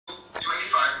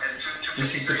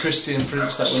This is the Christian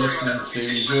Prince that we're listening to.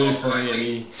 He's really funny and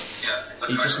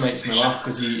he just makes me laugh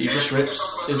because he just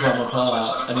rips Islam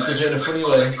apart and he does it in a funny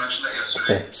way.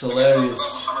 It's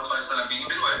hilarious.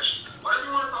 Whatever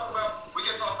you want to talk about, we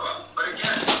can talk about. But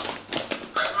again,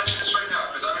 I can mention this right now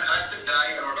because I'm an active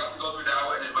guy and we're about to go through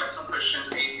Dawah and invite some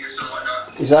Christians, atheists, and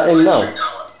whatnot. Is that him now?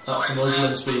 That's the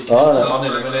Muslim speaking. Oh, no. On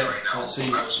in a minute. Let's see.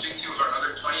 I will speak to you for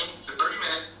another 20 to 30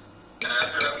 minutes, and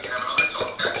after that we can have another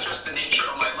talk. That's just the nature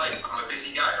of my life. I'm a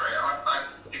busy guy, right? I don't have time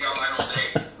to get online all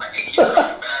day. I can keep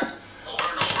coming back over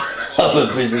and over, and I'm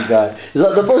a busy guy. Is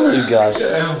that the Muslim guy?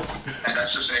 Yeah. And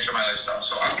that's just the nature of my lifestyle.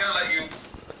 So I'm gonna let you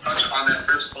touch on that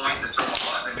first point, the term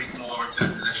Allah, and then we can move over to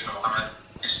the position of Muhammad,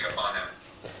 peace be upon him.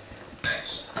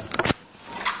 Thanks.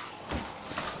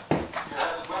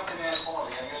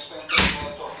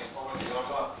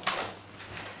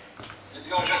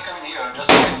 You're just coming here and just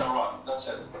taking the run. That's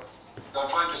it. You're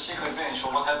trying to seek revenge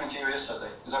for what happened to you yesterday.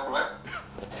 Is that correct?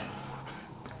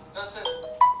 That's it.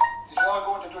 If you are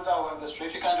going to do that in the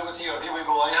street, you can do it here. Here we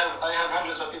go. I have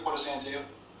hundreds of people listening to you.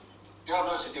 You have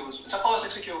no excuse. It's a false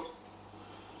excuse.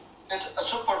 It's a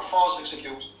super false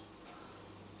excuse.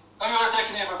 And you're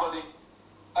attacking everybody.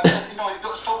 I mean, you know, you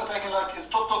don't stop attacking like kids.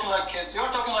 Stop talking like kids.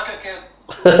 You're talking like a kid.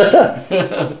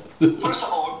 First of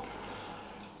all,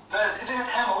 isn't it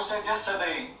him who said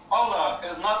yesterday, Allah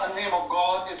is not a name of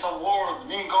God, it's a word,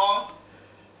 meaning God?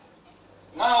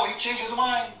 Now he changed his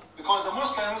mind, because the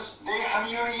Muslims, they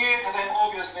humiliated him,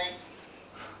 obviously.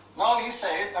 Now he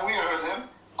said, and we heard him,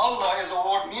 Allah is a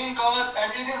word, meaning God,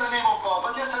 and it is a name of God.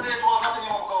 But yesterday it was not the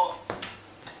name of God.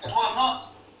 It was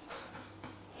not.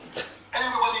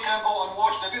 Everybody can go and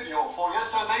watch the video for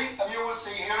yesterday, and you will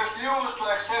see he refused to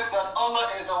accept that Allah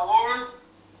is a word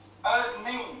as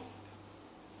name.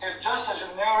 It's just a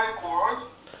generic word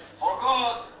for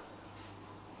God.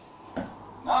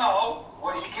 Now,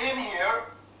 when he came here,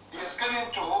 he is coming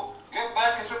to get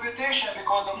back his reputation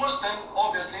because the Muslim,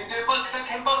 obviously, they got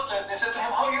him busted. They said to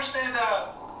him, how you say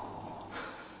that?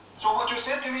 So what you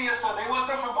said to me yesterday was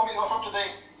different from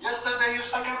today. Yesterday,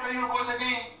 I can play your voice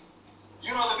again.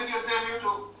 You know the videos there on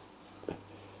YouTube.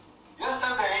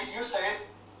 Yesterday, you said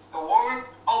the word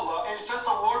Allah is just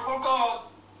a word for God,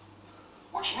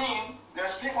 which means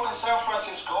there's people in San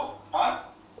Francisco, huh?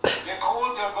 They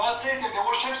call their God Satan, they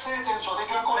worship Satan, so they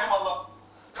can call him Allah.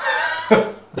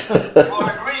 You are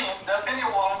agreeing that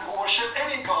anyone who worships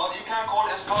any God, he can call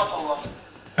his God Allah.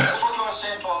 That's what you are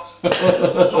saying to us.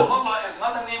 So Allah is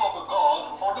not the name of a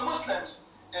God for the Muslims.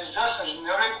 It's just a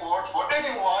generic word for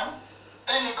anyone,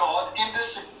 any God in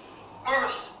this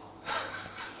earth.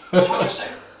 That's what you say.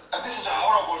 And this is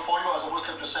horrible for you as a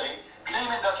Muslim to say,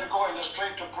 claiming that you go in the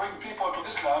street to bring people to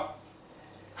Islam,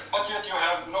 but yet you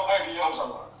have no idea who's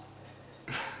Allah.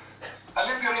 And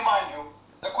let me remind you,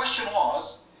 the question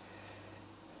was,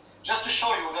 just to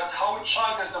show you that how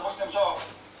childish the Muslims are,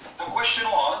 the question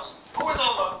was, who is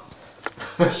Allah?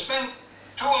 You spent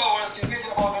 2 hours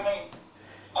debating about the name.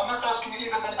 I'm not asking you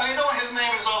even that. I know his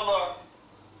name is Allah.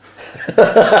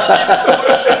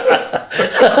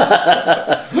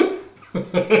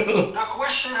 The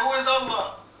question, who is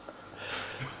Allah?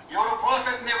 Your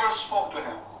prophet never spoke to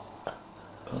him.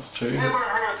 That's true. Never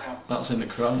heard him. That's in the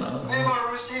Quran.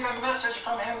 Never received a message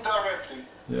from him directly.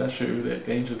 Yeah, that's true. The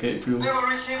angel Gabriel. Never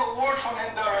received a word from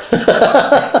him directly.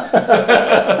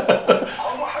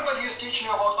 How Muhammad is teaching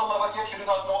you about Allah, but yet you do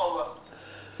not know Allah.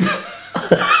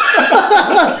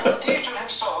 Your teacher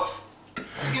himself,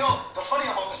 you know, the funny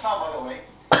about Islam, by the way,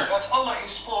 that's Allah, he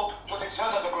spoke to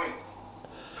Alexander the Great.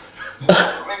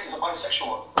 The Great is a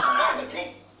bisexual. The guy is a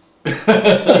gay.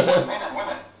 He's equal men and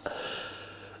women.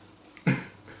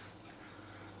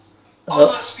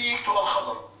 Allah speak to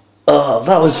Al-Khadr. Oh,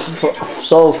 that was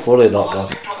so funny, that Allah guy.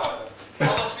 speak to Allah.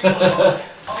 Allah speak to Allah.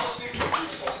 Allah speak to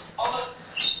Jesus. Allah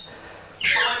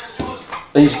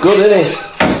He's good, isn't he?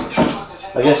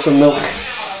 I get some milk.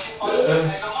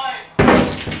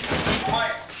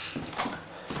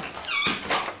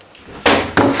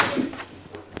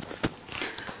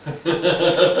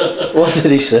 What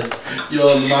did he say?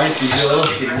 Your mic is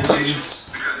yours.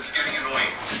 Because it's getting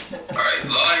annoying. Alright,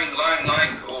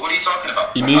 lying. What are you talking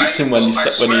about? He mutes him when you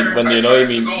annoy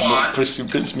him. Prince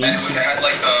mutes And him. we had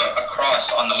like a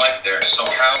cross on the mic there. So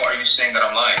how are you saying that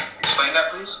I'm lying? Explain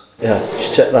that, please. Yeah,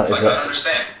 just check that. Like, I don't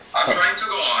understand. I'm trying to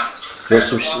go on.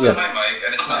 Yes, yeah. My mic,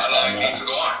 and it's not allowing me to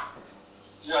go on.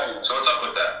 Yeah. So what's up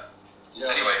with that?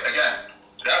 Anyway, again,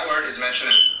 that word is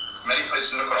mentioned in many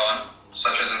places in the Quran,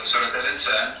 such as in Surah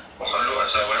Al-Insan, وَخَلُّوا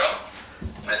أَسَاوِرَهُم,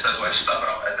 and it says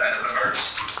وَاجْتَمَعُوا at the end of the verse.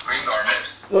 Green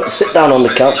garments. Well, sit down on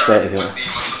the couch, mate, if you want. What the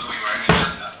Muslims will be wearing in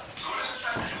Jannah. So what does this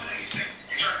have to do with anything?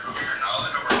 You're trying to prove your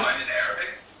knowledge over mine in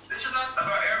Arabic? This is not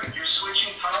about Arabic. You're switching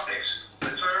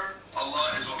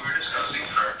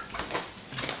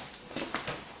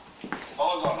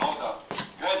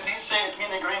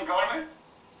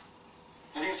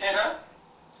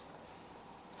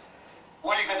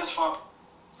get this from?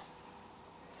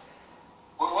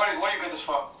 Where do you get this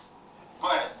from? Go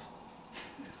ahead.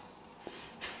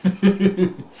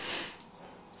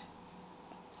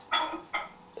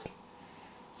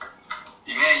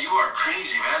 Man, you are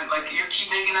crazy, man. Like, you keep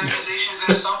making accusations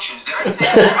and assumptions. Did I say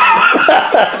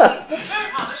that?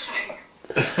 You're not listening.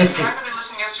 You haven't been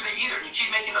listening yesterday either. You keep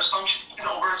making assumptions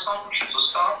over assumptions, so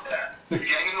stop that. It's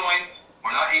getting annoying.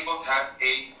 We're not able to have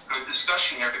a good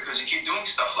discussion here because you keep doing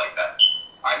stuff like that.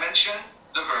 I mentioned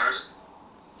the verse.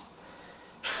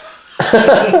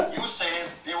 You said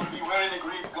they will be wearing a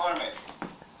green garment.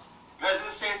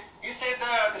 You said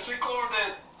that it's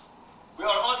recorded. We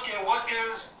are asking what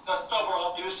is the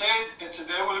stubble. You said that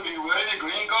they will be wearing a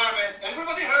green garment.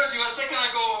 Everybody heard you a second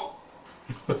ago.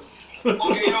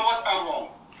 Okay, you know what? I'm wrong.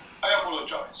 I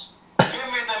apologize. Give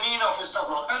me the meaning of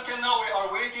istabrak. Until now, we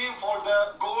are waiting for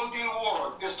the golden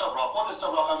word, istabrak. What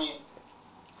istabrak I mean?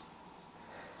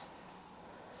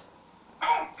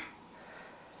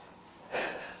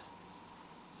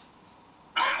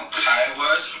 I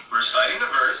was reciting the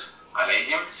verse.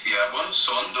 عليهم ثياب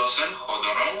سندس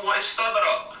خضر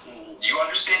واستبرق. You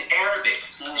understand Arabic.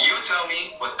 You tell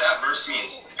me what that verse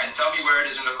means and tell me where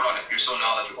it is in the Quran if you're so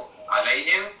knowledgeable.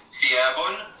 عليهم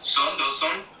ثياب سندس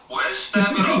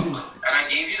واستبرق. And I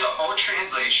gave you the whole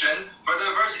translation for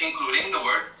the verse including the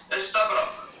word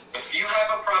استبرق. If you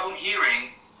have a problem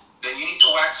hearing, then you need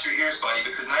to wax your ears, buddy,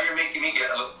 because now you're making me get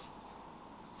a little...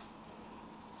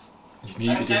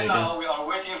 And then now we are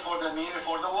waiting for the meaning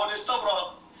for the word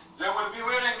istabrak. They will be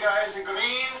wearing, guys,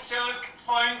 green silk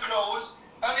fine clothes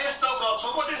and istabrak.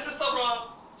 So what is istabrak?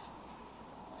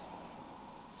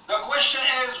 The question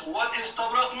is, what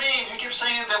istabrak mean? You keep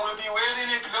saying they will be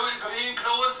wearing green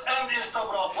clothes and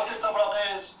istabrak. What istabrak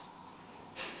is?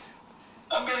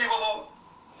 Unbelievable.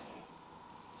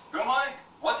 You mind?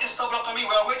 What istabrak mean?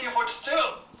 We are waiting for it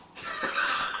still.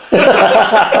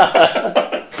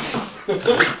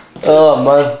 Oh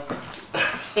man.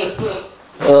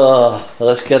 Oh,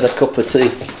 let's get a cup of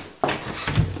tea.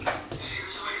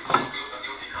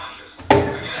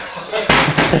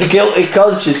 Guilty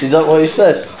conscious, is that what you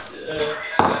said?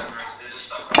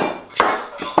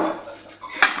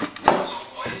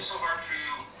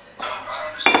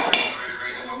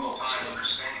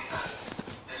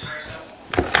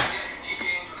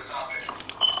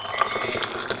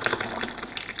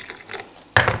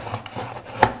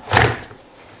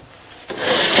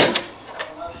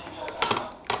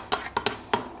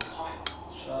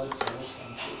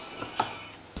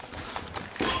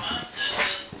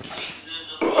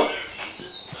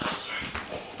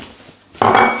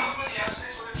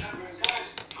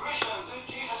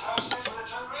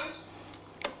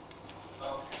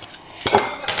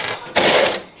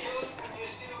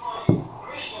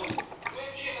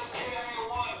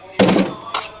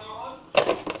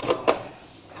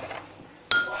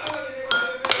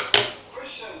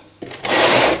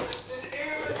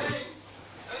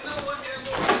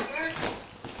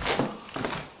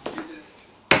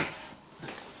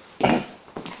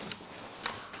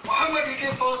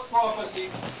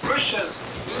 Christians,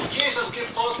 did Jesus give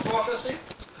false prophecy?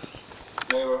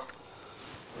 Never.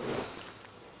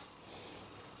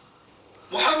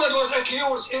 Muhammad was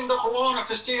accused in the Quran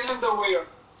of stealing underwear.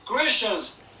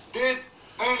 Christians, did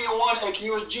anyone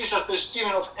accuse Jesus of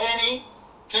stealing of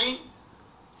anything?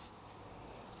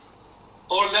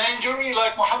 Or lingerie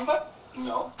like Muhammad?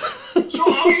 No.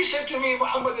 So how you said to me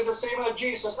Muhammad is the same as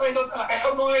Jesus? I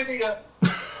have no idea.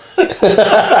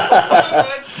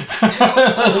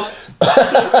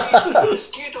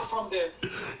 Mosquito from there.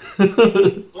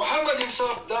 Muhammad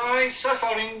himself died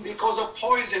suffering because of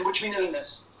poison, which means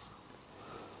illness.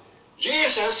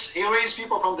 Jesus, he raised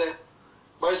people from death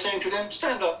by saying to them,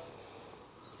 stand up.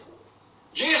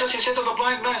 Jesus, he said to the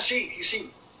blind man, see, you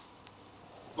see.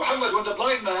 Muhammad, when the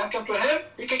blind man came to him,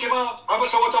 he kicked him out.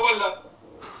 Abasa wa tawalla.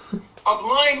 A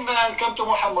blind man came to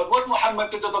Muhammad. What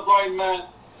Muhammad did to the blind man?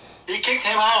 He kicked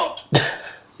him out.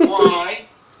 Why?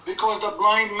 Because the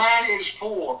blind man is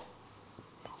poor.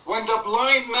 When the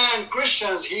blind man,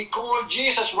 Christians, he called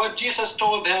Jesus what Jesus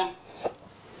told him.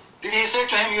 Did he say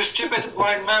to him, you stupid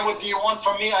blind man, what do you want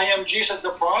from me? I am Jesus the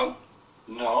proud?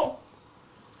 No.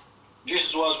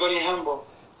 Jesus was very humble.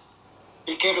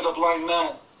 He came to the blind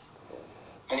man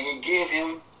and he gave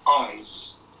him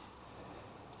eyes.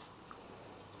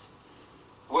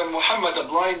 When Muhammad, the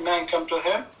blind man, came to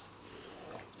him,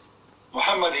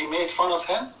 Muhammad, he made fun of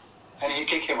him and he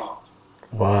kicked him out.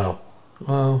 Wow.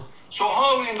 Wow. So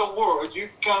how in the world you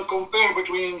can compare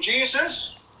between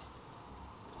Jesus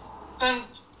and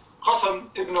Qasim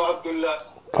ibn Abdullah?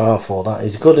 Powerful, that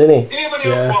is good, isn't he? Even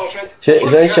your prophet.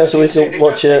 Is there any chance that we can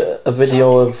watch a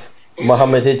video of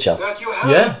Mohammed Hijab that you have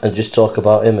Yeah, and just talk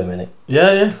about him a minute?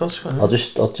 yeah, of course you can. I'll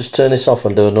just turn this off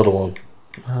and do another one.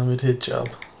 Mohammed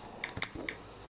Hijab.